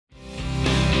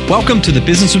Welcome to the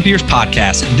Business with Beers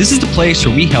podcast. This is the place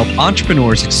where we help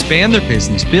entrepreneurs expand their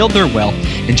business, build their wealth,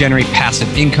 and generate passive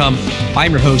income.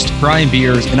 I'm your host, Brian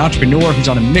Beers, an entrepreneur who's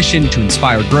on a mission to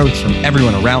inspire growth from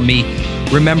everyone around me.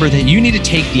 Remember that you need to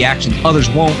take the action others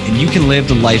won't, and you can live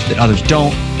the life that others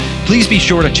don't. Please be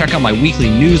sure to check out my weekly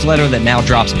newsletter that now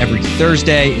drops every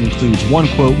Thursday. It includes one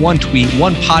quote, one tweet,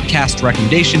 one podcast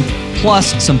recommendation,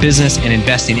 plus some business and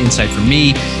investing insight from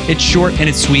me. It's short and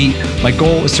it's sweet. My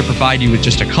goal is to provide you with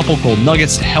just a couple gold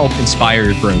nuggets to help inspire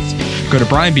your growth. Go to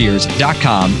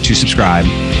brianbeers.com to subscribe.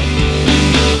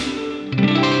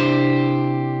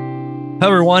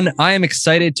 Hello, everyone. I am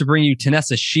excited to bring you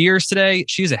Tanessa Shears today.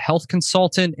 She's a health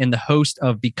consultant and the host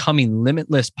of Becoming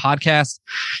Limitless podcast.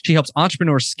 She helps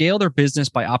entrepreneurs scale their business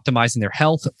by optimizing their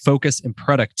health, focus, and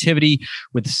productivity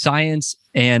with science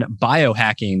and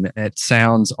biohacking. It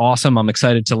sounds awesome. I'm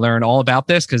excited to learn all about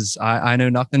this because I know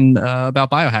nothing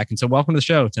about biohacking. So welcome to the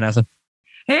show, Tanessa.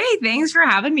 Hey, thanks for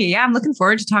having me. Yeah, I'm looking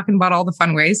forward to talking about all the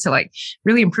fun ways to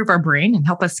really improve our brain and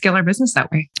help us scale our business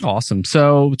that way. Awesome.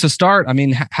 So to start,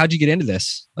 how'd you get into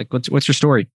this? What's your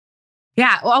story?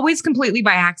 Yeah, always completely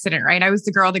by accident, right? I was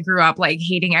the girl that grew up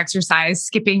hating exercise,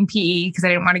 skipping PE because I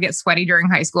didn't want to get sweaty during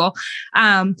high school.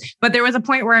 But there was a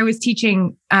point where I was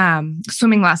teaching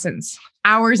swimming lessons,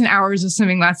 hours and hours of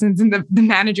swimming lessons. And the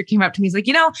manager came up to me. He's like,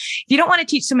 if you don't want to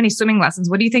teach so many swimming lessons,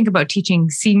 what do you think about teaching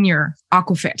senior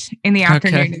aquafit in the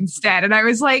afternoon instead? And I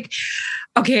was like,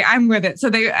 okay, I'm with it.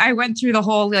 So I went through the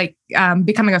whole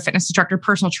becoming a fitness instructor,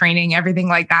 personal training, everything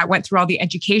like that, went through all the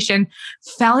education,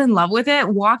 fell in love with it,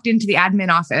 walked into the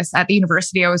admin office at the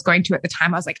university I was going to at the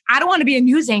time. I was like, I don't want to be a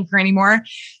news anchor anymore.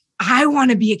 I want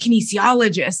to be a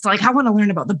kinesiologist. I want to learn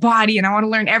about the body and I want to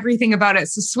learn everything about it.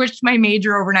 So switched my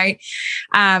major overnight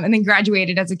and then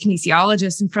graduated as a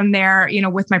kinesiologist. And from there,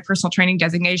 with my personal training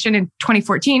designation in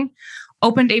 2014,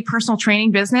 opened a personal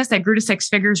training business that grew to six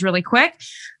figures really quick.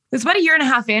 It was about a year and a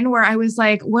half in where I was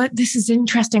like, this is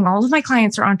interesting. All of my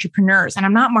clients are entrepreneurs and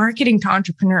I'm not marketing to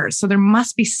entrepreneurs. So there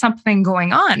must be something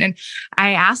going on. And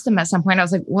I asked them at some point, I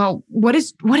was like, well, what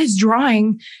is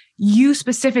drawing you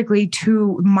specifically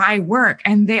to my work?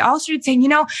 And they all started saying,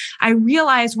 I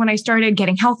realized when I started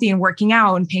getting healthy and working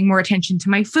out and paying more attention to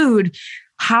my food,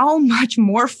 how much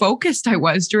more focused I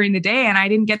was during the day. And I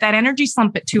didn't get that energy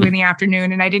slump at 2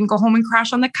 p.m. And I didn't go home and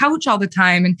crash on the couch all the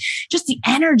time. And just the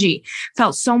energy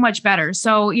felt so much better.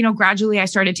 So, gradually I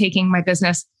started taking my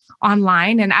business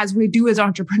online. And as we do as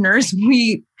entrepreneurs,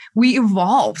 we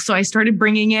evolve. So I started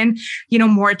bringing in,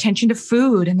 more attention to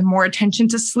food and then more attention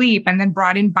to sleep, and then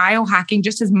brought in biohacking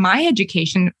just as my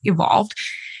education evolved.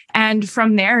 And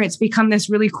from there, it's become this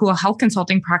really cool health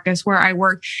consulting practice where I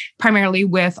work primarily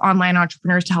with online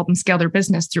entrepreneurs to help them scale their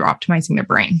business through optimizing their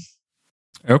brain.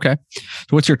 Okay. So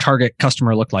what's your target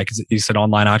customer look like? Is it, you said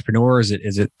online entrepreneur? Is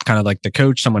it kind of like the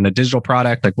coach, someone a digital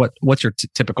product? What's your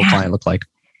typical client look like?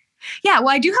 Yeah, well,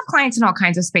 I do have clients in all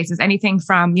kinds of spaces, anything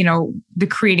from, the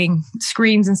creating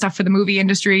screens and stuff for the movie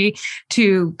industry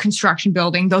to construction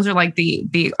building. Those are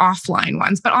the offline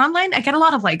ones. But online, I get a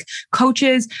lot of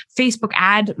coaches, Facebook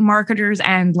ad marketers,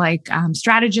 and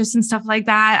strategists and stuff like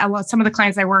that. Some of the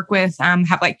clients I work with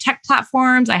have tech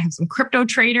platforms. I have some crypto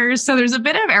traders. So there's a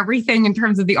bit of everything in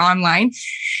terms of the online.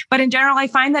 But in general, I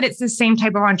find that it's the same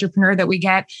type of entrepreneur that we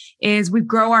get is we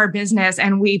grow our business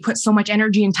and we put so much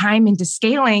energy and time into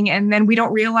scaling. And then we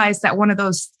don't realize that one of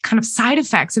those kind of side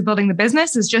effects of building the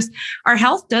business is just our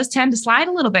health does tend to slide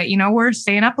a little bit. We're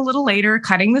staying up a little later,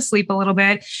 cutting the sleep a little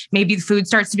bit. Maybe the food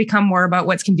starts to become more about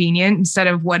what's convenient instead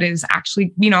of what is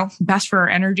actually, best for our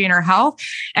energy and our health.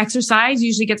 Exercise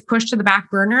usually gets pushed to the back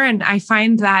burner. And I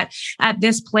find that at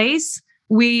this place,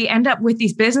 we end up with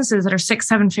these businesses that are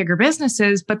 6-7 figure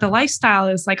businesses, but the lifestyle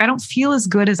is I don't feel as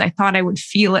good as I thought I would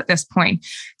feel at this point.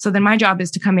 So then my job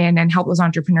is to come in and help those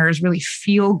entrepreneurs really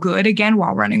feel good again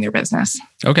while running their business.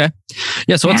 Okay.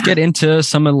 Yeah. So let's get into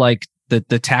some of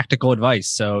the tactical advice.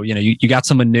 So, you got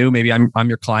someone new, maybe I'm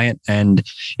your client, and,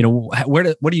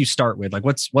 what do you start with?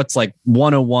 What's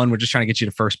 101? We're just trying to get you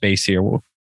to first base here.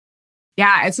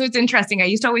 Yeah. So it's interesting. I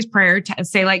used to always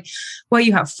say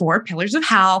you have 4 pillars of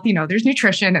health. There's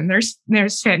nutrition and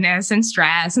there's fitness and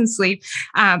stress and sleep.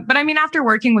 But after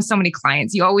working with so many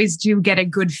clients, you always do get a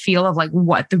good feel of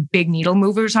what the big needle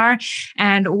movers are.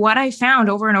 And what I found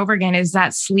over and over again is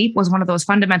that sleep was one of those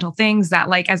fundamental things that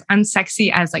as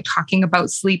unsexy as talking about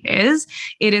sleep is,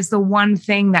 it is the one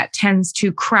thing that tends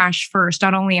to crash first,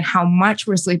 not only in how much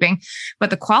we're sleeping, but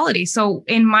the quality. So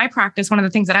in my practice, one of the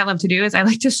things that I love to do is I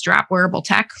like to strap wearable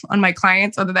tech on my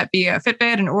clients, whether that be a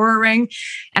Fitbit, an Oura Ring.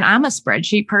 And I'm a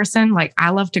spreadsheet person. I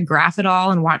love to graph it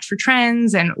all and watch for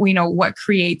trends and we know what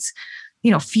creates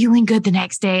feeling good the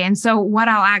next day. And so what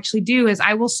I'll actually do is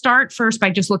I will start first by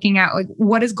just looking at like,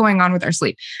 what is going on with our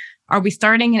sleep? Are we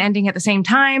starting and ending at the same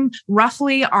time?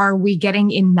 Roughly, are we getting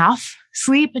enough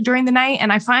sleep during the night?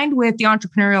 And I find with the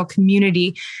entrepreneurial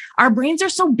community, our brains are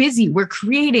so busy. We're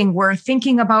creating, we're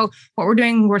thinking about what we're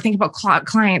doing. We're thinking about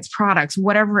clients, products,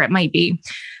 whatever it might be,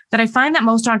 that I find that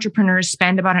most entrepreneurs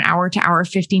spend about an hour to hour,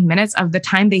 15 minutes of the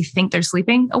time they think they're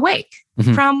sleeping awake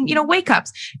from, wake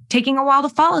ups, taking a while to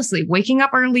fall asleep, waking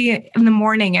up early in the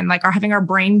morning and like are having our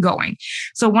brain going.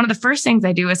 So one of the first things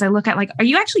I do is I look at like, are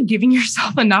you actually giving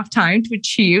yourself enough time to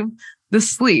achieve the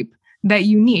sleep that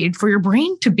you need for your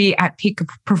brain to be at peak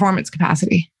performance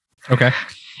capacity? Okay.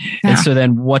 Yeah. And so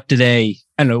then what do they,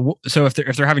 I don't know. So if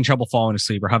they're having trouble falling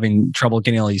asleep or having trouble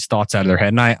getting all these thoughts out of their head,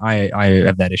 and I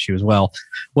have that issue as well.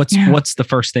 What's the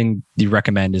first thing you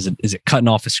recommend? Is it cutting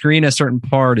off a screen a certain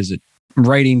part? Is it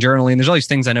writing, journaling? There's all these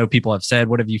things I know people have said.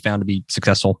 What have you found to be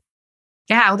successful?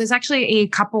 Yeah, well, there's actually a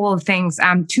couple of things,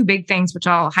 two big things, which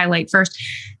I'll highlight first.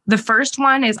 The first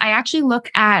one is I actually look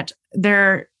at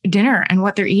their dinner and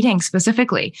what they're eating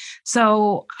specifically.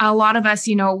 So a lot of us,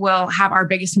 will have our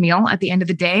biggest meal at the end of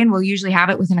the day, and we'll usually have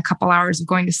it within a couple hours of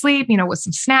going to sleep, with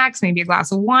some snacks, maybe a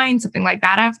glass of wine, something like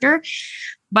that after.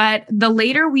 But the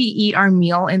later we eat our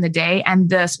meal in the day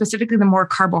and specifically the more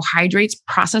carbohydrates,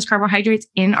 processed carbohydrates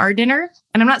in our dinner,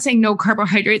 and I'm not saying no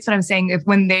carbohydrates, but I'm saying if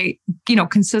when they,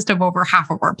 consist of over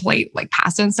half of our plate, like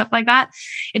pasta and stuff like that,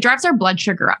 it drives our blood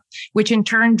sugar up, which in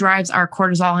turn drives our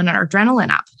cortisol and our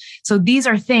adrenaline up. So these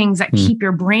are things that keep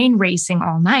your brain racing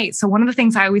all night. So one of the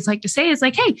things I always like to say is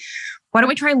like, hey, why don't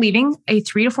we try leaving a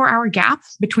 3 to 4 hour gap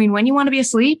between when you want to be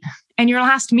asleep and your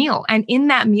last meal? And in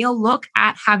that meal, look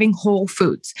at having whole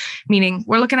foods, meaning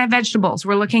we're looking at vegetables.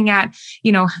 We're looking at,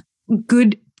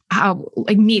 good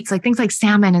like meats, like things like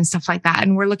salmon and stuff like that.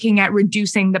 And we're looking at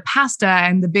reducing the pasta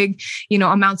and the big,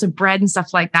 amounts of bread and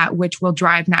stuff like that, which will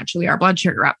drive naturally our blood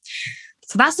sugar up.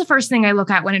 So that's the first thing I look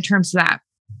at when it comes to that.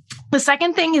 The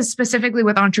second thing is specifically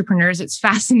with entrepreneurs. It's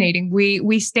fascinating.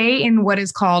 We stay in what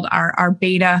is called our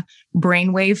beta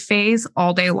brainwave phase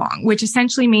all day long, which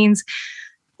essentially means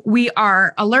we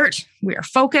are alert, we are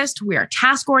focused, we are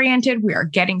task oriented, we are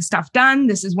getting stuff done.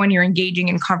 This is when you're engaging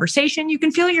in conversation. You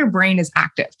can feel your brain is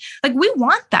active. Like we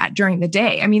want that during the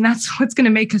day. I mean, that's what's going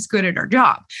to make us good at our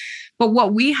job. But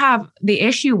what we have the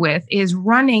issue with is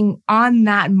running on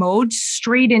that mode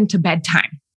straight into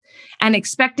bedtime and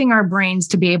expecting our brains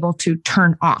to be able to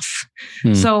turn off.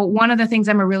 So one of the things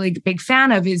I'm a really big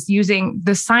fan of is using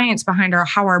the science behind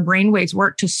how our brain waves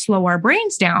work to slow our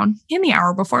brains down in the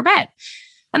hour before bed.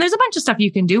 And there's a bunch of stuff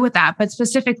you can do with that. But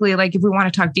specifically, like if we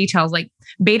want to talk details, like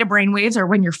beta brainwaves are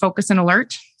when you're focused and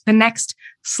alert. The next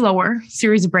slower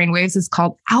series of brainwaves is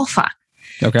called alpha.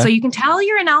 Okay. So you can tell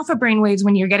you're in alpha brainwaves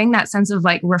when you're getting that sense of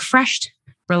like refreshed,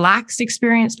 relaxed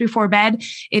experience before bed.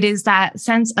 It is that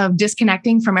sense of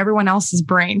disconnecting from everyone else's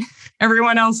brain,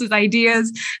 everyone else's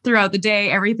ideas throughout the day,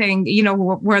 everything,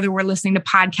 whether we're listening to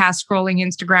podcasts, scrolling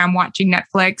Instagram, watching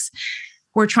Netflix.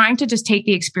 We're trying to just take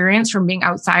the experience from being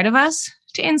outside of us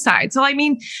to inside. So, I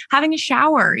mean, having a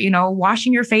shower,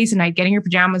 washing your face at night, getting your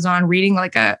pajamas on, reading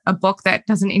like a book that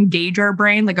doesn't engage our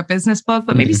brain, like a business book,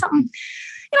 but maybe something,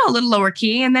 a little lower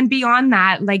key. And then beyond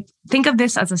that, like think of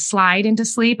this as a slide into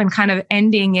sleep and kind of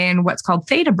ending in what's called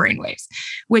theta brainwaves,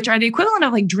 which are the equivalent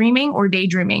of like dreaming or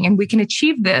daydreaming. And we can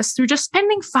achieve this through just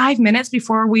spending 5 minutes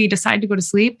before we decide to go to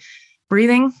sleep,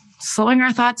 breathing, slowing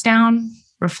our thoughts down,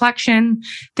 reflection.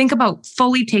 Think about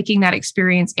fully taking that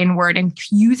experience inward and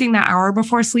using that hour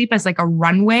before sleep as like a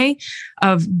runway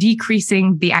of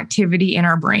decreasing the activity in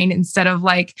our brain instead of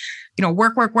like,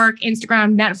 work,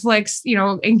 Instagram, Netflix,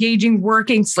 engaging,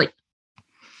 working, sleep.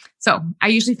 So I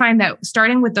usually find that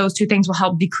starting with those two things will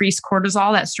help decrease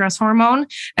cortisol, that stress hormone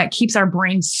that keeps our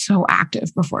brain so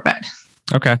active before bed.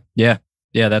 Okay. Yeah.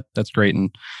 Yeah, that's great.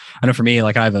 And I know for me,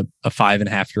 like I have a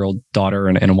 5.5-year-old daughter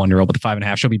and a 1-year-old, but the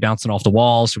 5.5, she'll be bouncing off the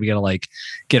walls. So we got to like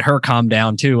get her calmed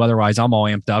down too. Otherwise I'm all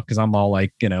amped up because I'm all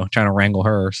like, trying to wrangle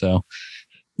her. So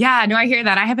yeah, no, I hear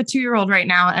that. I have a 2-year-old right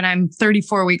now and I'm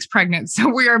 34 weeks pregnant. So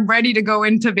we are ready to go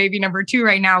into baby number 2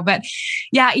 right now. But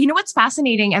yeah, what's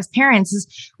fascinating as parents is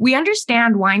we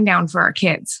understand wind down for our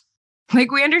kids. Like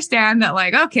we understand that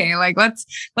like, okay, like let's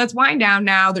wind down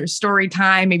now. There's story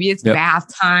time. Maybe it's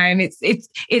bath time.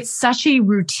 It's such a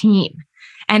routine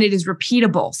and it is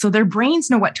repeatable. So their brains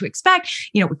know what to expect.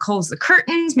 We close the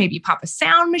curtains, maybe pop a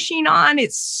sound machine on.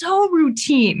 It's so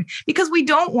routine because we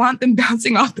don't want them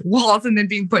bouncing off the walls and then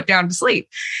being put down to sleep.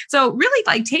 So really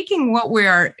like taking what we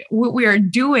are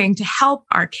doing to help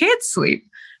our kids sleep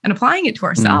and applying it to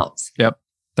ourselves. Yep.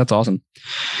 That's awesome.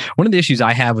 One of the issues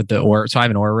I have with the Oura, so I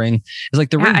have an Oura ring, is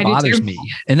like the ring bothers me.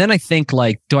 And then I think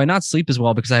like, do I not sleep as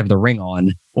well because I have the ring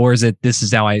on? Or is it, this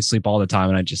is how I sleep all the time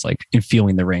and I just like am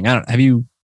feeling the ring? Have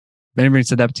anybody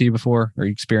said that to you before or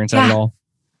you experienced that at all?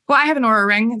 Well, I have an Oura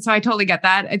ring, so I totally get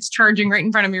that. It's charging right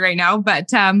in front of me right now. But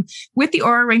with the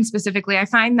Oura ring specifically, I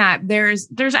find that there's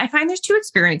two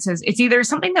experiences. It's either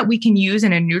something that we can use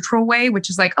in a neutral way, which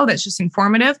is like, oh, that's just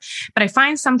informative. But I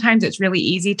find sometimes it's really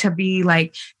easy to be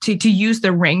like, to use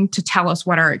the ring to tell us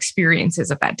what our experience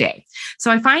is of that day. So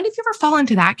I find if you ever fall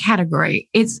into that category,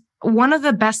 it's one of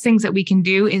the best things that we can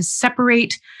do is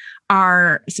separate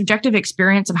our subjective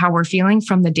experience of how we're feeling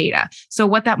from the data. So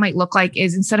what that might look like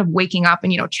is instead of waking up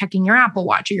and, checking your Apple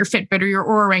Watch or your Fitbit or your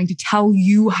Oura ring to tell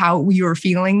you how you're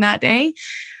feeling that day,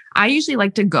 I usually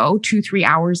like to go 2-3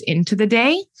 hours into the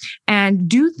day and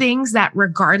do things that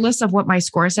regardless of what my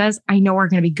score says, I know are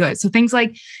going to be good. So things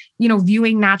like,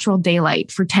 viewing natural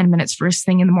daylight for 10 minutes first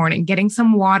thing in the morning, getting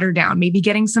some water down, maybe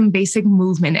getting some basic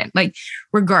movement in, like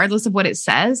regardless of what it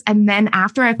says. And then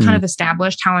after I've kind of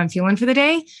established how I'm feeling for the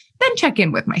day, then check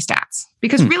in with my stats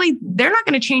because really they're not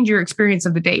going to change your experience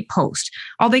of the day post.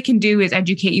 All they can do is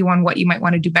educate you on what you might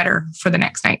want to do better for the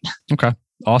next night. Okay.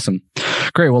 Awesome.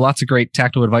 Great. Well, lots of great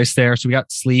tactical advice there. So we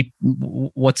got sleep.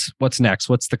 What's next?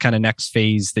 What's the kind of next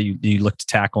phase that you look to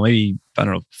tackle? Maybe, I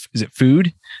don't know, is it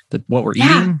food? What we're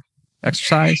eating?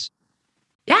 Exercise?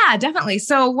 Yeah, definitely.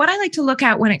 So what I like to look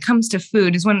at when it comes to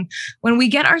food is when we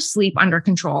get our sleep under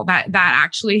control, that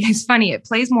actually is funny. It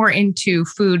plays more into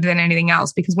food than anything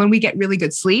else because when we get really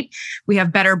good sleep, we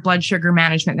have better blood sugar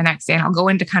management the next day. And I'll go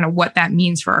into kind of what that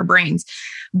means for our brains.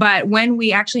 But when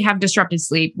we actually have disrupted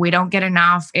sleep, we don't get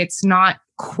enough. It's not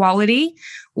quality.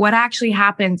 What actually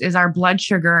happens is our blood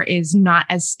sugar is not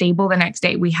as stable the next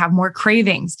day. We have more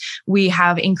cravings. We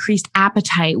have increased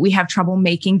appetite. We have trouble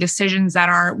making decisions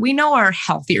that we know are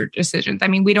healthier decisions. I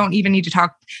mean, we don't even need to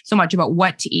talk so much about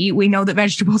what to eat. We know that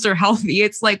vegetables are healthy.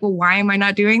 It's like, well, why am I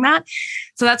not doing that?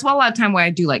 So that's why a lot of time why I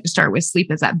do like to start with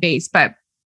sleep as that base. But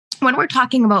when we're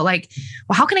talking about like,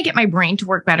 well, how can I get my brain to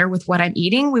work better with what I'm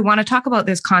eating? We want to talk about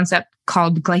this concept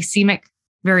called glycemic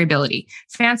variability.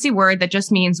 Fancy word that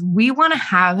just means we want to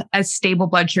have as stable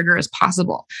blood sugar as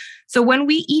possible. So when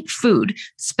we eat food,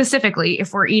 specifically,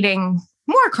 if we're eating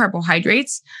more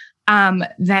carbohydrates than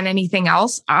anything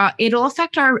else, it'll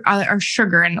affect our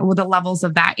sugar and the levels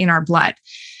of that in our blood.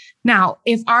 Now,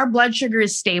 if our blood sugar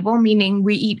is stable, meaning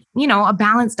we eat, a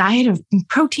balanced diet of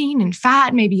protein and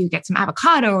fat, maybe you get some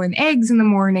avocado and eggs in the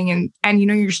morning and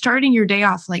you're starting your day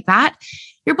off like that,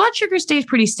 your blood sugar stays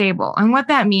pretty stable. And what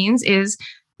that means is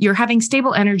you're having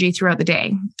stable energy throughout the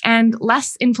day and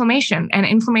less inflammation. And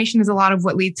inflammation is a lot of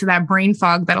what leads to that brain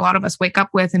fog that a lot of us wake up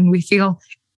with and we feel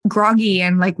groggy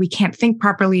and like we can't think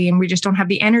properly and we just don't have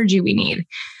the energy we need.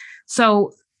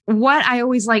 So what I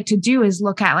always like to do is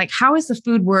look at like, how is the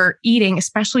food we're eating,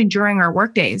 especially during our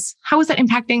work days, how is that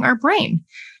impacting our brain?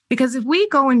 Because if we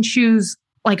go and choose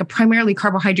like a primarily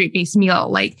carbohydrate-based meal,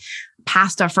 like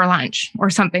pasta for lunch or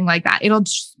something like that, it'll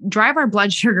drive our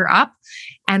blood sugar up.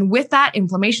 And with that,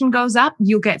 inflammation goes up.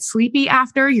 You'll get sleepy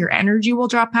after, your energy will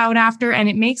drop out after, and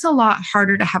it makes a lot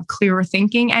harder to have clearer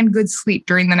thinking and good sleep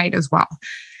during the night as well.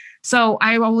 So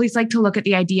I always like to look at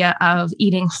the idea of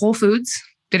eating whole foods.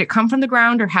 Did it come from the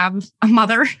ground or have a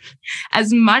mother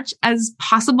as much as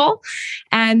possible?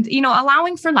 And,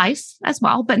 allowing for life as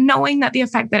well, but knowing that the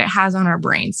effect that it has on our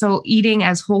brain. So eating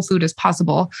as whole food as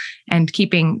possible and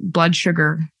keeping blood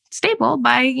sugar stable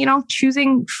by,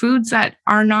 choosing foods that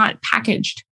are not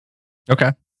packaged.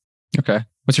 Okay.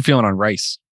 What's your feeling on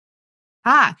rice?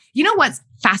 What's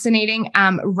fascinating?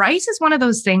 Rice is one of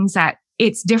those things that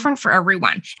it's different for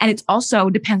everyone. And it also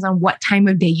depends on what time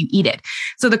of day you eat it.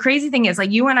 So the crazy thing is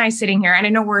like you and I sitting here, and I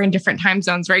know we're in different time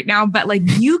zones right now, but like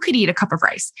you could eat a cup of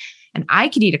rice and I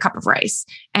could eat a cup of rice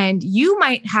and you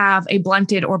might have a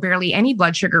blunted or barely any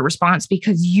blood sugar response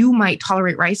because you might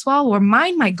tolerate rice well, or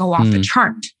mine might go off the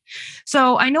chart.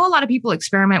 So I know a lot of people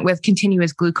experiment with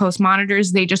continuous glucose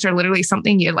monitors. They just are literally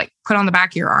something you like put on the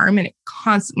back of your arm and it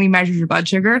constantly measures your blood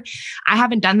sugar. I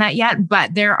haven't done that yet,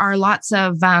 but there are lots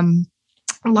of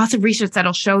research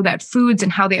that'll show that foods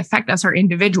and how they affect us are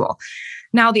individual.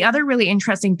 Now, the other really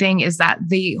interesting thing is that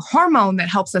the hormone that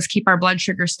helps us keep our blood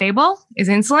sugar stable is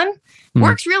insulin.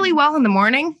 Works really well in the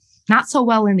morning, not so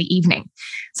well in the evening.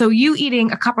 So you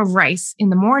eating a cup of rice in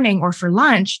the morning or for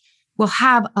lunch will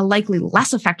have a likely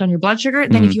less effect on your blood sugar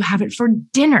than if you have it for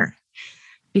dinner.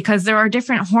 Because there are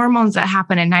different hormones that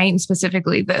happen at night, and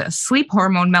specifically the sleep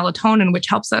hormone melatonin, which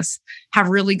helps us have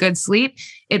really good sleep.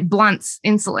 It blunts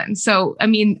insulin. So,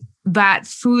 that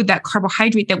food, that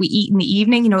carbohydrate that we eat in the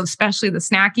evening, especially the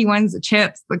snacky ones, the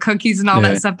chips, the cookies, and all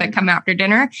that stuff that come after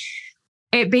dinner,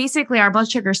 it basically, our blood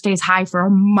sugar stays high for a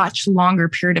much longer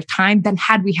period of time than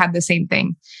had we had the same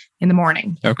thing in the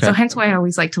morning. Okay. So hence why I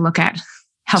always like to look at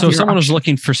healthier So if someone was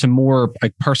looking for some more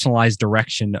like personalized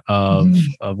direction of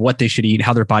what they should eat,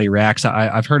 how their body reacts,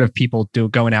 I've heard of people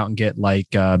going out and get like,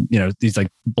 these like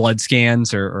blood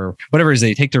scans or whatever it is.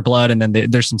 They take their blood and then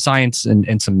there's some science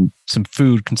and some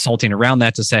food consulting around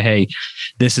that to say, hey,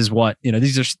 this is what,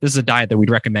 this is a diet that we'd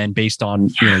recommend based on,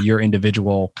 your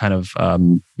individual kind of,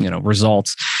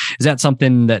 results. Is that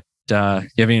something that you have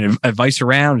any advice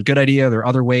around? Good idea? Are there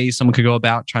other ways someone could go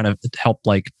about trying to help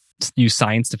like use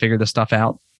science to figure this stuff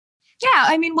out?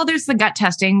 Yeah. There's the gut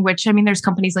testing, which, there's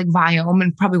companies like Viome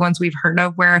and probably ones we've heard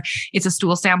of where it's a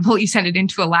stool sample. You send it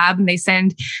into a lab and they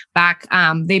send back,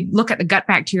 they look at the gut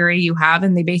bacteria you have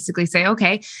and they basically say,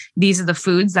 okay, these are the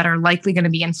foods that are likely going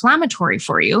to be inflammatory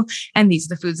for you. And these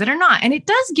are the foods that are not. And it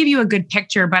does give you a good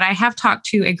picture, but I have talked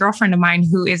to a girlfriend of mine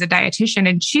who is a dietitian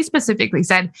and she specifically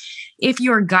said, if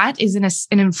your gut is in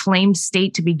an inflamed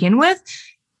state to begin with,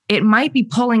 it might be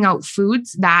pulling out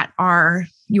foods that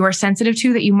you are sensitive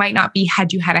to that you might not be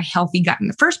had you had a healthy gut in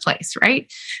the first place, right?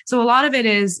 So a lot of it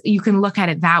is you can look at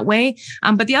it that way.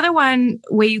 But the other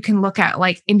way you can look at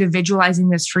like individualizing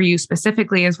this for you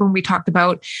specifically is when we talked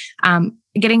about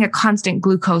getting a constant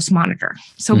glucose monitor.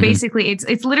 So basically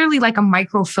it's literally like a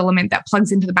microfilament that plugs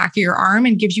into the back of your arm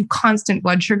and gives you constant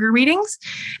blood sugar readings.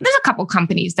 There's a couple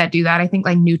companies that do that. I think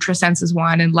like NutriSense is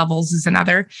one and Levels is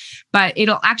another, but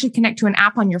it'll actually connect to an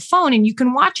app on your phone and you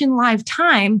can watch in live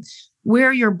time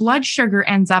where your blood sugar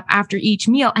ends up after each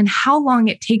meal and how long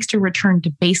it takes to return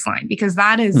to baseline, because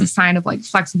that is a sign of like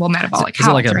flexible metabolic health.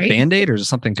 Is it like a Band-Aid or is it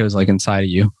something that goes like inside of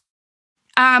you?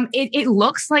 It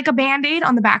looks like a Band-Aid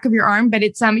on the back of your arm, but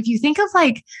it's, if you think of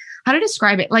like, how to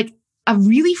describe it, like a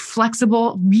really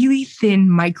flexible, really thin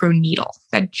micro needle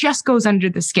that just goes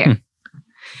under the skin.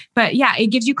 But yeah, it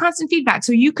gives you constant feedback.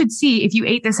 So you could see if you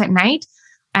ate this at night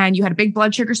and you had a big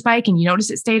blood sugar spike and you noticed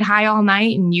it stayed high all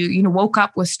night and you woke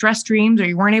up with stress dreams or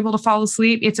you weren't able to fall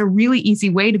asleep, it's a really easy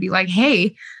way to be like,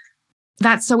 hey,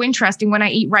 that's so interesting. When I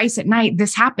eat rice at night,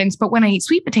 this happens, but when I eat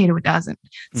sweet potato, it doesn't.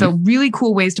 So really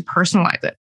cool ways to personalize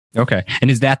it. Okay. And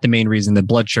is that the main reason that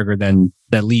blood sugar then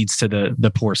that leads to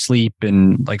the poor sleep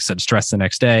and like I said, stress the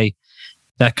next day?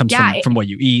 That comes from what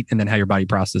you eat and then how your body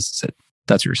processes it.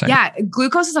 That's what you're saying. Yeah.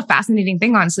 Glucose is a fascinating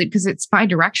thing on sleep because it's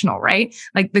bidirectional, right?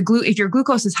 Like if your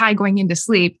glucose is high going into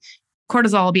sleep,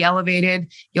 cortisol will be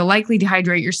elevated. You'll likely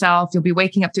dehydrate yourself. You'll be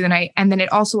waking up through the night. And then it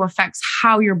also affects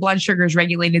how your blood sugar is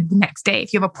regulated the next day.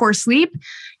 If you have a poor sleep,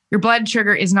 your blood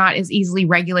sugar is not as easily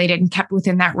regulated and kept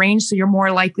within that range. So you're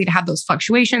more likely to have those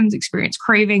fluctuations, experience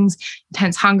cravings,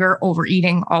 intense hunger,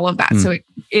 overeating, all of that. So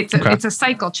it's a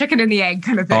cycle, chicken and the egg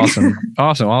kind of thing.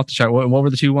 Awesome. I'll have to check. What were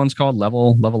the two ones called?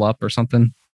 Level Up or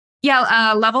something?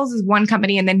 Yeah, Levels is one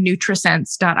company, and then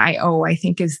NutriSense.io, I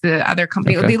think, is the other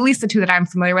company. Okay. At least the two that I'm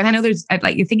familiar with. I know there's,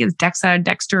 like, you think it's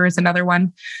Dexter is another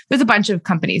one. There's a bunch of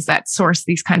companies that source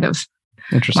these kind of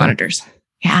monitors.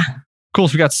 Yeah. Cool.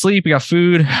 So we got sleep, we got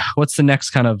food. What's the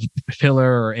next kind of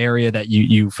pillar or area that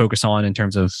you focus on in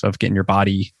terms of getting your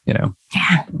body,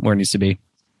 where it needs to be?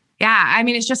 Yeah. I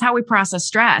mean, it's just how we process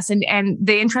stress. And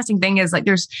the interesting thing is like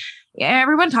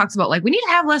everyone talks about like, we need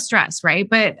to have less stress, right?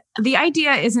 But the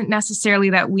idea isn't necessarily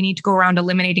that we need to go around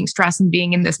eliminating stress and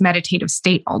being in this meditative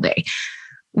state all day.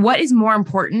 What is more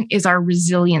important is our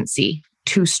resiliency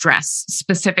to stress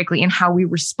specifically and how we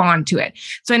respond to it.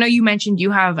 So I know you mentioned you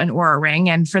have an Oura ring.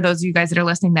 And for those of you guys that are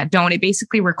listening that don't, it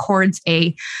basically records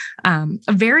a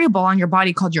variable on your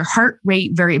body called your heart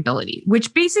rate variability,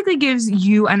 which basically gives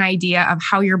you an idea of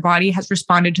how your body has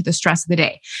responded to the stress of the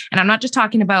day. And I'm not just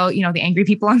talking about, the angry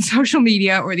people on social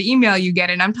media or the email you get.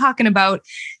 And I'm talking about,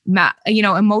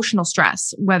 emotional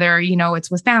stress, whether,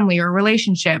 it's with family or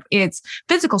relationship, it's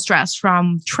physical stress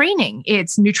from training,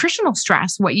 it's nutritional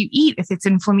stress, what you eat, if it's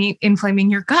inflaming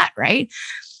your gut, right?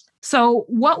 So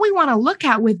what we want to look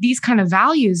at with these kind of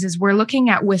values is we're looking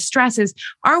at with stress is,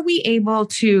 are we able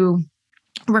to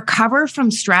recover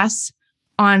from stress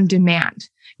on demand?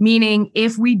 Meaning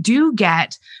if we do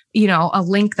get, a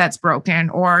link that's broken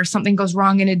or something goes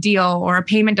wrong in a deal or a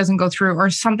payment doesn't go through or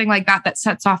something like that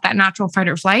sets off that natural fight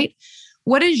or flight,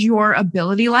 what is your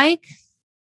ability like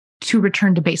to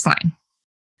return to baseline?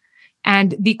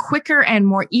 And the quicker and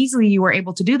more easily you are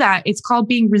able to do that, it's called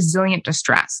being resilient to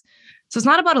stress. So it's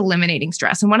not about eliminating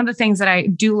stress. And one of the things that I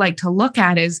do like to look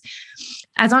at is,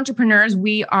 as entrepreneurs,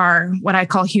 we are what I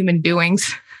call human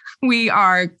doings. We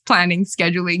are planning,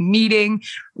 scheduling, meeting.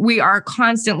 We are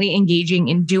constantly engaging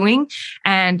in doing.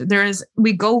 And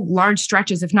we go large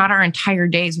stretches, if not our entire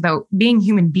days, without being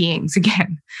human beings.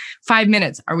 Again, 5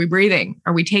 minutes. Are we breathing?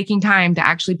 Are we taking time to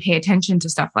actually pay attention to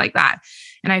stuff like that?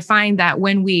 And I find that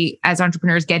when we, as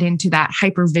entrepreneurs, get into that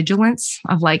hypervigilance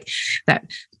of like that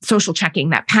social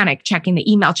checking, that panic checking,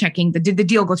 the email checking, did the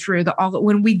deal go through,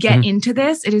 when we get into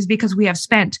this, it is because we have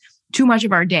spent too much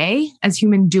of our day as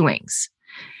human doings.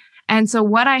 And so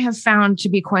what I have found to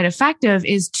be quite effective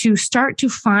is to start to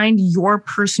find your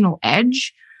personal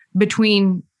edge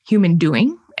between human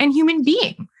doing and human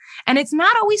being. And it's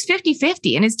not always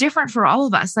 50-50, and it's different for all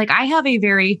of us. Like I have a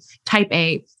very type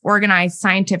A, organized,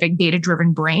 scientific,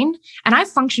 data-driven brain, and I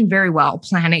function very well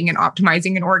planning and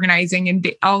optimizing and organizing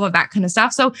and all of that kind of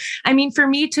stuff. So, I mean, for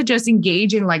me to just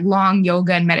engage in like long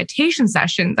yoga and meditation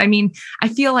sessions, I mean, I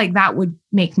feel like that would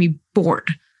make me bored.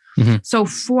 So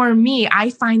for me,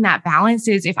 I find that balance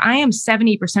is if I am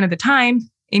 70% of the time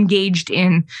engaged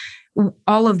in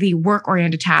all of the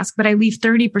work-oriented tasks, but I leave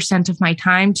 30% of my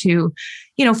time to,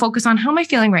 focus on how am I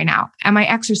feeling right now? Am I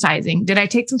exercising? Did I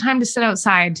take some time to sit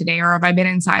outside today, or have I been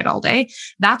inside all day?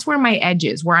 That's where my edge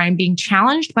is, where I'm being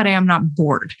challenged, but I am not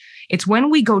bored. It's when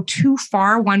we go too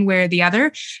far one way or the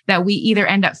other that we either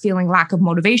end up feeling lack of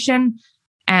motivation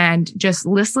and just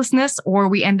listlessness, or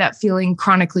we end up feeling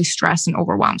chronically stressed and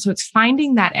overwhelmed. So it's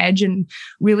finding that edge and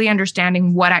really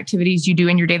understanding what activities you do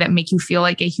in your day that make you feel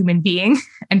like a human being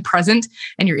and present,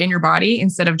 and you're in your body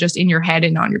instead of just in your head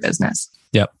and on your business.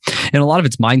 Yep. And a lot of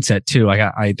it's mindset too.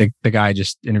 The guy I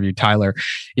just interviewed, Tyler,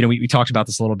 we talked about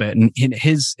this a little bit, and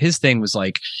his thing was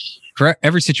like, for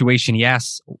every situation he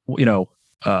asks, or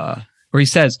he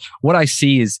says, what I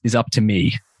see is up to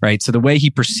me. Right. So the way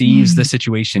he perceives the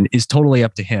situation is totally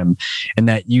up to him, and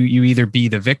that you either be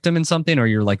the victim in something or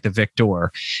you're like the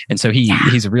victor. And so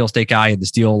he's a real estate guy, and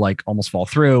this deal like almost fall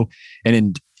through,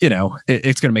 and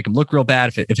it's going to make him look real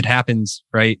bad if it happens.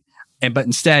 Right. But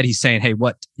instead he's saying, hey,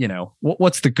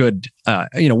 what's the good,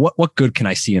 what good can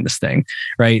I see in this thing?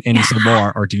 Right. And he said,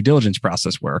 well, our due diligence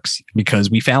process works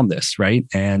because we found this. Right.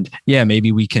 And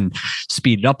maybe we can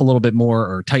speed it up a little bit more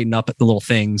or tighten up the little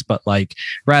things. But like,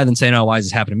 rather than saying, oh, why does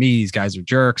this happen to me? These guys are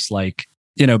jerks. Like,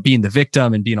 being the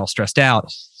victim and being all stressed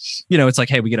out, it's like,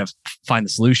 hey, we got to find the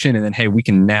solution. And then, hey, we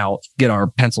can now get our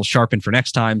pencils sharpened for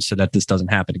next time so that this doesn't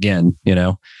happen again,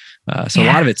 So a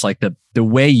lot of it's like the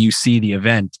way you see the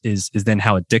event is then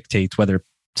how it dictates whether it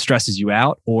stresses you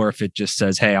out or if it just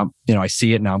says, hey, I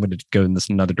see it now, I'm going to go in this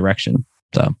another direction.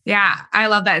 So yeah, I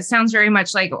love that. It sounds very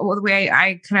much like the way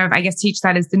I kind of, teach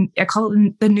that is I call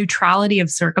it the neutrality of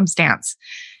circumstance,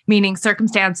 meaning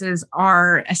circumstances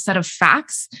are a set of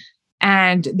facts.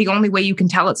 And the only way you can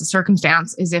tell it's a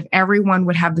circumstance is if everyone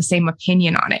would have the same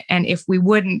opinion on it. And if we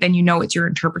wouldn't, then it's your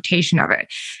interpretation of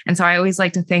it. And so I always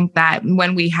like to think that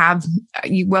when we have,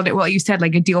 you said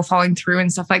like a deal falling through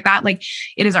and stuff like that, like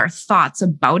it is our thoughts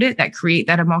about it that create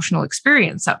that emotional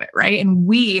experience of it, right? And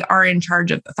we are in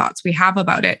charge of the thoughts we have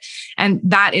about it. And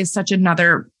that is such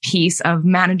another piece of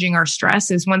managing our stress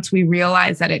is once we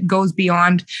realize that it goes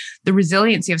beyond the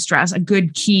resiliency of stress, a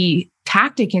good key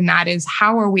tactic in that is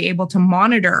how are we able to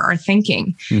monitor our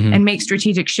thinking and make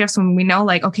strategic shifts when we know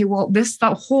like, okay, well,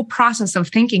 the whole process of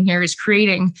thinking here is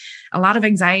creating a lot of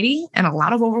anxiety and a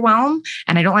lot of overwhelm.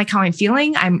 And I don't like how I'm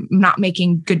feeling. I'm not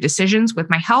making good decisions with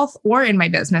my health or in my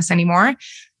business anymore.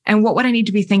 And what would I need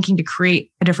to be thinking to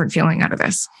create a different feeling out of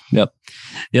this? Yep.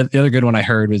 The other good one I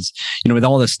heard was, with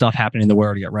all this stuff happening in the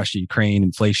world, you got Russia, Ukraine,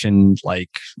 inflation,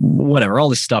 like whatever, all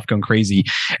this stuff going crazy.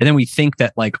 And then we think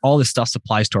that like all this stuff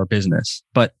applies to our business.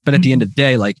 But at the end of the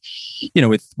day, like,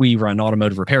 we run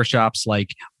automotive repair shops,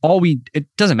 like it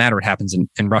doesn't matter what happens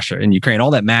in Russia and Ukraine.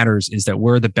 All that matters is that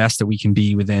we're the best that we can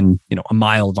be within, a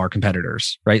mile of our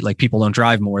competitors, right? Like people don't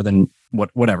drive more than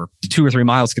whatever, 2 or 3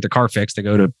 miles to get their car fixed. They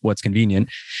go to what's convenient.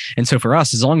 And so for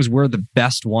us, as long as we're the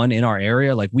best one in our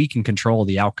area, like we can control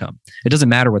the outcome. It doesn't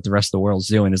matter what the rest of the world's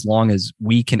doing, as long as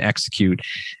we can execute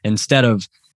instead of,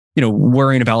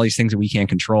 worrying about all these things that we can't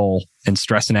control and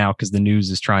stressing out because the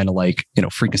news is trying to like,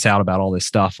 freak us out about all this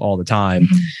stuff all the time.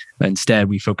 Instead,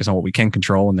 we focus on what we can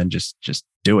control and then just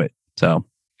do it. So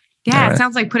yeah, it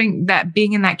sounds like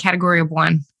being in that category of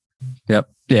one. Yep.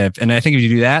 Yeah. And I think if you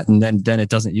do that, and then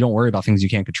you don't worry about things you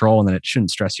can't control, and then it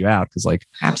shouldn't stress you out. Cause like,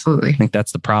 absolutely. I think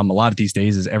that's the problem. A lot of these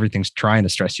days is everything's trying to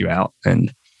stress you out.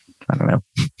 And I don't know.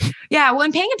 Yeah. Well,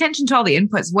 and paying attention to all the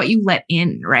inputs, what you let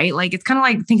in, right? Like, it's kind of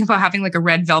like, think about having like a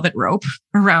red velvet rope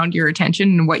around your attention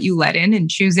and what you let in, and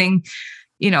choosing,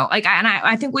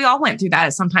 I think we all went through that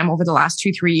at some time over the last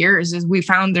 2-3 years. Is we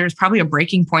found there's probably a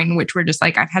breaking point in which we're just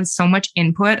like, I've had so much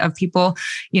input of people,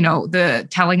 the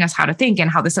telling us how to think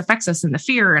and how this affects us and the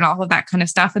fear and all of that kind of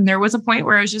stuff. And there was a point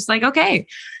where I was just like, okay,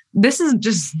 this is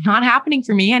just not happening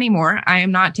for me anymore. I am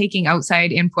not taking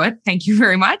outside input. Thank you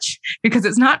very much, because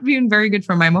it's not being very good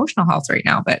for my emotional health right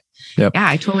now. But yeah,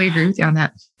 I totally agree with you on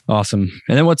that. Awesome.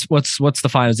 And then what's the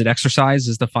final? Is it exercise?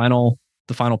 Is the final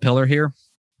pillar here?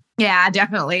 Yeah,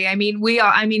 definitely.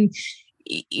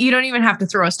 You don't even have to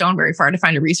throw a stone very far to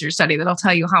find a research study that'll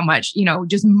tell you how much,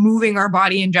 just moving our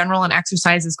body in general and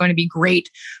exercise is going to be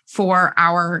great for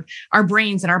our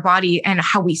brains and our body and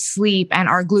how we sleep and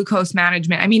our glucose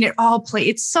management.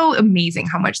 It's so amazing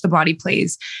how much the body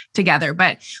plays together.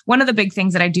 But one of the big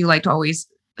things that I do like to always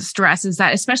stress is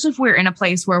that, especially if we're in a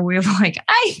place where we're like,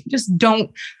 I just don't,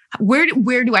 where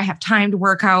do I have time to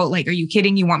work out? Like, are you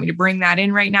kidding? You want me to bring that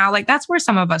in right now? Like, that's where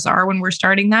some of us are when we're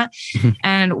starting that.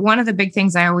 And one of the big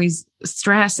things I always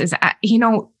stress is,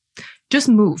 just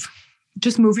move.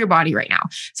 Just move your body right now.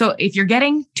 So if you're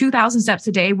getting 2,000 steps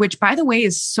a day, which by the way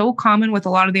is so common with a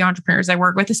lot of the entrepreneurs I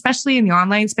work with, especially in the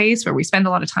online space where we spend a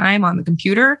lot of time on the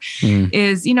computer,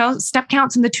 is, step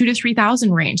counts in the 2,000 to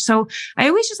 3,000 range. So I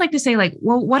always just like to say, like,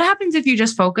 well, what happens if you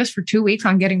just focus for 2 weeks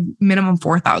on getting minimum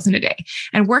 4,000 a day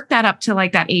and work that up to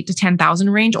like that 8,000 to 10,000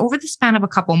 range over the span of a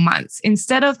couple months,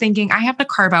 instead of thinking I have to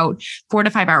carve out 4 to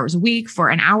 5 hours a week for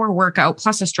an hour workout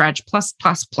plus a stretch plus.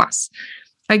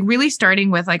 Like really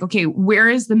starting with like, okay, where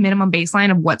is the minimum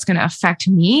baseline of what's going to affect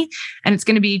me? And it's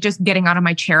going to be just getting out of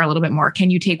my chair a little bit more. Can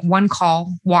you take one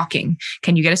call walking?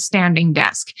 Can you get a standing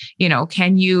desk?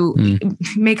 Can you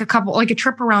make a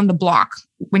trip around the block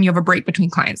when you have a break between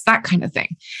clients, that kind of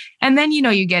thing. And then,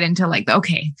 you get into like,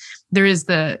 okay, there is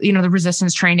the, the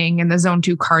resistance training and the zone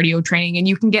 2 cardio training, and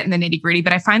you can get in the nitty gritty,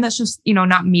 but I find that's just,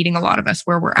 not meeting a lot of us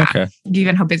where we're at,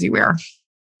 given how busy we are.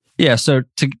 Yeah. So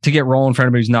to get rolling for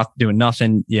anybody who's not doing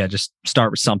nothing, just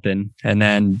start with something. And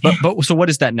then, but so what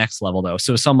is that next level though?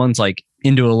 So someone's like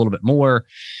into it a little bit more.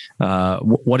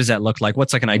 What does that look like?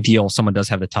 What's like an ideal someone does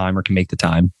have the time or can make the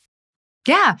time?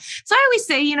 Yeah. So I always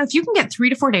say, if you can get 3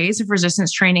 to 4 days of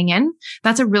resistance training in,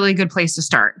 that's a really good place to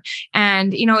start.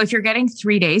 And, if you're getting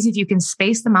 3 days, if you can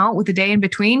space them out with a day in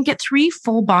between, get 3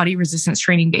 full body resistance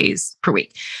training days per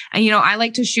week. And, I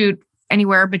like to shoot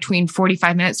anywhere between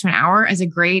 45 minutes to an hour as a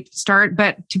great start.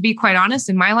 But to be quite honest,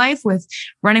 in my life with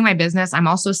running my business, I'm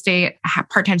also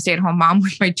part-time stay-at-home mom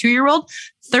with my 2-year-old.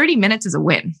 30 minutes is a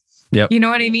win. Yep. You know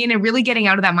what I mean? And really getting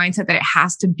out of that mindset that it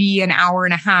has to be an hour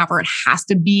and a half or it has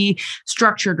to be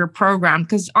structured or programmed.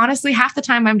 Because honestly, half the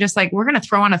time I'm just like, we're going to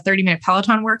throw on a 30-minute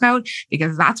Peloton workout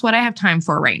because that's what I have time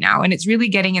for right now. And it's really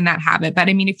getting in that habit. But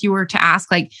if you were to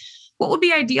ask like, what would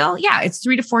be ideal? Yeah, it's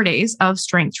 3 to 4 days of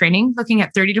strength training, looking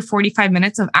at 30 to 45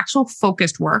 minutes of actual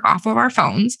focused work off of our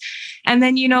phones. And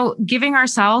then, giving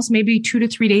ourselves maybe 2 to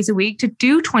 3 days a week to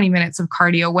do 20 minutes of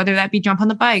cardio, whether that be jump on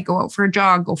the bike, go out for a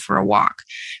jog, go for a walk.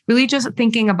 Really just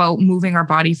thinking about moving our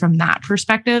body from that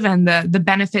perspective and the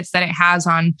benefits that it has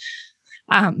on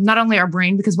not only our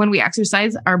brain, because when we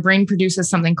exercise, our brain produces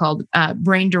something called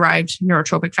brain-derived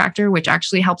neurotrophic factor, which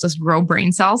actually helps us grow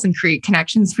brain cells and create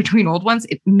connections between old ones.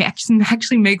 It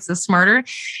actually makes us smarter,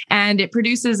 and it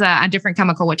produces a different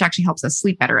chemical, which actually helps us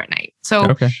sleep better at night.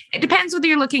 So It depends whether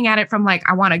you're looking at it from like,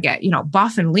 I want to get,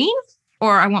 buff and lean,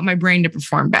 or I want my brain to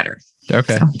perform better.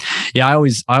 Okay. So. Yeah. I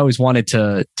always wanted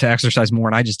to exercise more,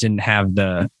 and I just didn't have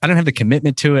the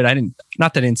commitment to it.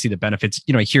 Not that I didn't see the benefits,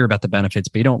 I hear about the benefits,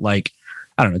 but you don't like,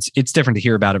 I don't know. It's different to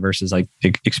hear about it versus like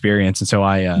experience. And so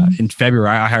in February,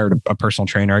 I hired a personal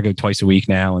trainer. I go twice a week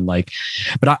now. And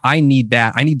but I need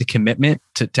that. I need the commitment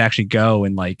to actually go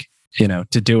and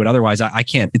to do it. Otherwise I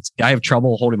can't, I have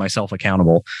trouble holding myself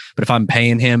accountable. But if I'm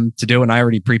paying him to do it and I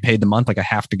already prepaid the month, I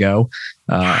have to go,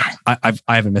 I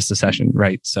haven't missed a session.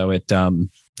 Right. So I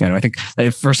think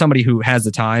for somebody who has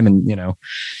the time and,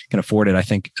 can afford it, I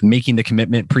think making the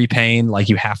commitment, prepaying,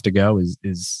 you have to go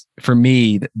is for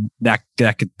me, that's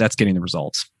getting the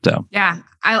results. So, yeah,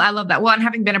 I love that. Well, and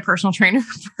having been a personal trainer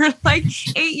for 8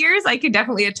 years, I could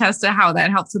definitely attest to how that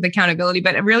helps with accountability.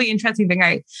 But a really interesting thing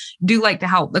I do like to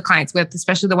help the clients with,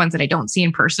 especially the ones that I don't see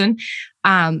in person,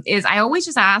 is I always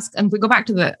just ask, and we go back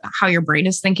to how your brain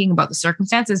is thinking about the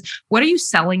circumstances, what are you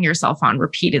selling yourself on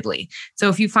repeatedly? So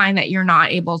if you find that you're not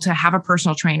able to have a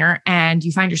personal trainer and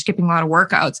you find you're skipping a lot of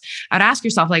workouts, I'd ask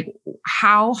yourself,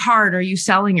 how hard are you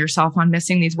selling yourself on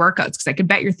missing these workouts? workouts? Because I could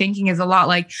bet your thinking is a lot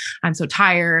like, I'm so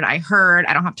tired, I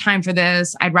don't have time for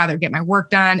this. I'd rather get my work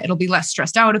done. It'll be less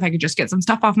stressed out if I could just get some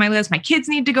stuff off my list. My kids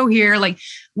need to go here. Like,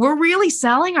 we're really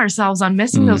selling ourselves on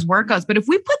missing those workouts. But if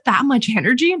we put that much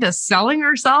energy into selling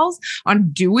ourselves on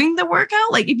doing the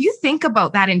workout, like if you think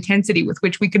about that intensity with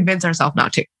which we convince ourselves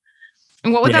not to,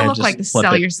 and what would that look like to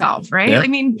sell yourself, right? I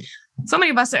mean, so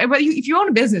many of us, if you own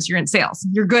a business, you're in sales,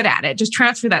 you're good at it. Just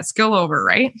transfer that skill over,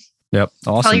 right? Yep.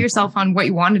 Awesome. Sell yourself on what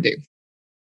you want to do.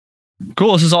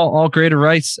 Cool. This is all great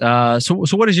advice. So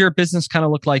what does your business kind of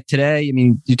look like today? I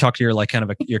mean, you talk to your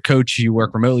your coach, you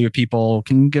work remotely with people.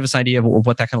 Can you give us an idea of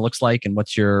what that kind of looks like and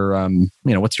what's your,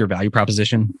 what's your value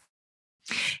proposition?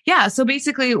 Yeah. So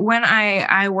basically when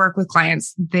I work with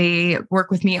clients, they work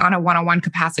with me on a one-on-one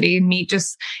capacity and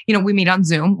we meet on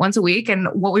Zoom once a week. And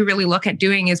what we really look at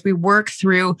doing is we work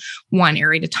through one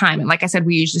area at a time. And like I said,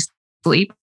 we usually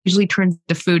sleep, usually turns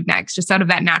to food next, just out of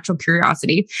that natural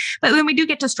curiosity. But then we do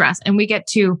get to stress and we get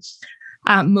to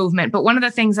movement. But one of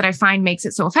the things that I find makes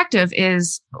it so effective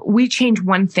is we change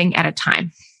one thing at a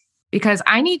time, because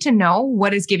I need to know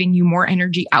what is giving you more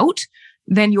energy out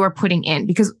than you're putting in,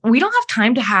 because we don't have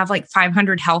time to have like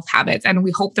 500 health habits and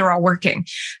we hope they're all working.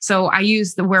 So I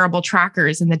use the wearable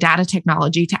trackers and the data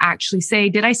technology to actually say,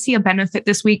 did I see a benefit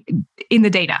this week in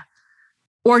the data?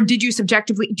 Or do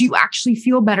you actually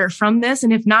feel better from this?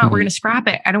 And if not, we're going to scrap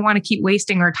it. I don't want to keep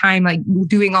wasting our time like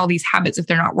doing all these habits if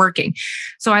they're not working.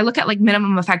 So I look at like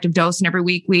minimum effective dose, and every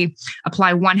week we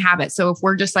apply one habit. So if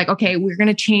we're just like, okay, we're going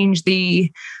to change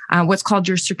the what's called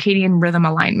your circadian rhythm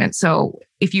alignment. So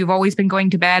if you've always been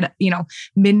going to bed,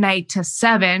 midnight to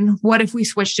 7, what if we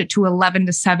switched it to 11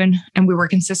 to 7 and we were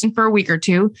consistent for a week or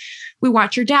two? We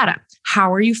watch your data.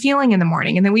 How are you feeling in the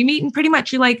morning? And then we meet and pretty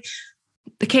much you're like,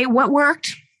 okay, what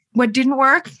worked? What didn't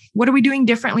work? What are we doing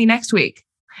differently next week?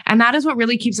 And that is what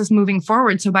really keeps us moving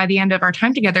forward. So by the end of our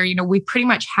time together, we pretty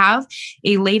much have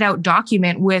a laid out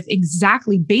document with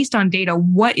exactly based on data,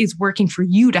 what is working for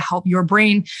you to help your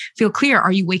brain feel clear.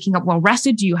 Are you waking up well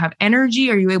rested? Do you have energy?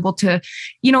 Are you able to,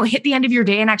 hit the end of your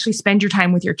day and actually spend your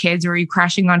time with your kids? Or are you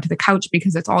crashing onto the couch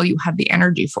because it's all you have the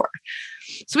energy for?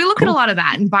 So we look at a lot of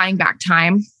that and buying back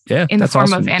time in the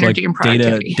form of energy and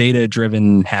productivity.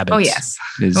 Data-driven habits. Oh, yes.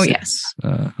 Yes.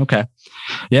 Okay.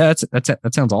 Yeah,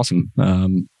 that sounds awesome.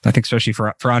 I think especially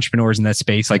for entrepreneurs in that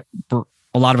space, like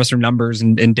a lot of us are numbers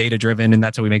and data-driven, and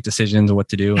that's how we make decisions on what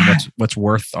to do and what's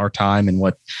worth our time and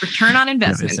what return on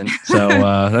investment. Isn't. So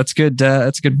that's good.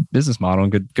 That's a good business model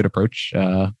and good approach.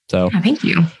 Thank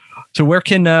you. So where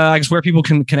can where people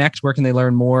can connect? Where can they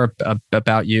learn more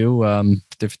about you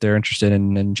if they're interested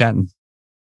in chatting?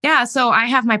 Yeah, so I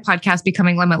have my podcast,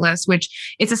 Becoming Limitless,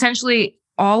 which it's essentially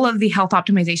all of the health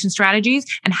optimization strategies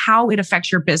and how it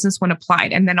affects your business when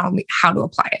applied, and then only how to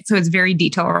apply it. So it's very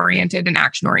detail oriented and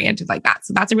action oriented like that.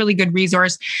 So that's a really good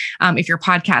resource if you're a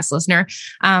podcast listener.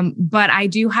 But I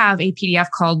do have a PDF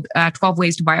called 12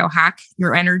 Ways to Biohack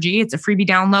Your Energy. It's a freebie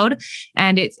download.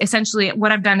 And it's essentially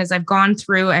what I've done is I've gone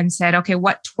through and said, okay,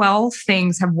 what 12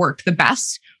 things have worked the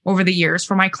best over the years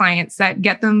for my clients that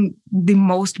get them the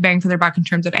most bang for their buck in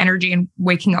terms of energy and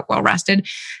waking up well rested.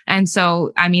 And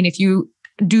so, I mean, if you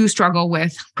do struggle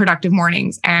with productive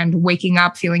mornings and waking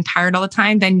up feeling tired all the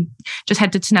time, then just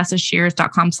head to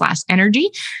tanessashears.com/energy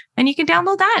and you can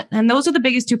download that. And those are the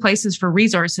biggest two places for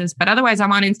resources. But otherwise,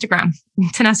 I'm on Instagram,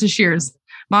 Tanessa Shears.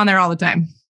 I'm on there all the time.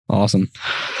 Awesome.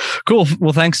 Cool.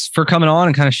 Well, thanks for coming on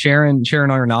and kind of sharing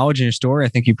all your knowledge and your story. I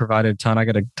think you provided a ton. I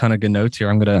got a ton of good notes here.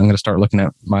 I'm gonna start looking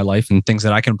at my life and things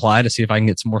that I can apply to see if I can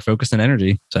get some more focus and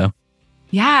energy. So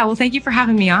yeah, well, thank you for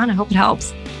having me on. I hope it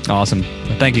helps. Awesome.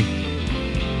 Thank you.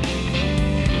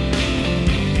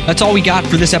 That's all we got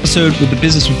for this episode with the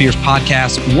Business with Beers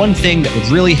podcast. One thing that would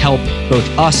really help both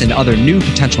us and other new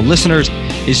potential listeners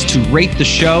is to rate the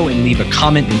show and leave a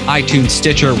comment in iTunes,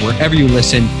 Stitcher, wherever you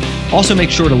listen. Also, make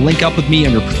sure to link up with me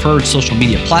on your preferred social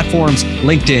media platforms,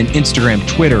 LinkedIn, Instagram,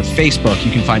 Twitter, Facebook.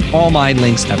 You can find all my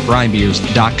links at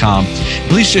brianbeers.com.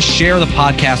 Please just share the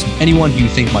podcast with anyone who you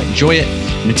think might enjoy it.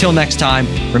 And until next time,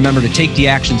 remember to take the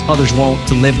actions others won't,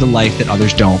 to live the life that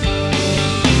others don't.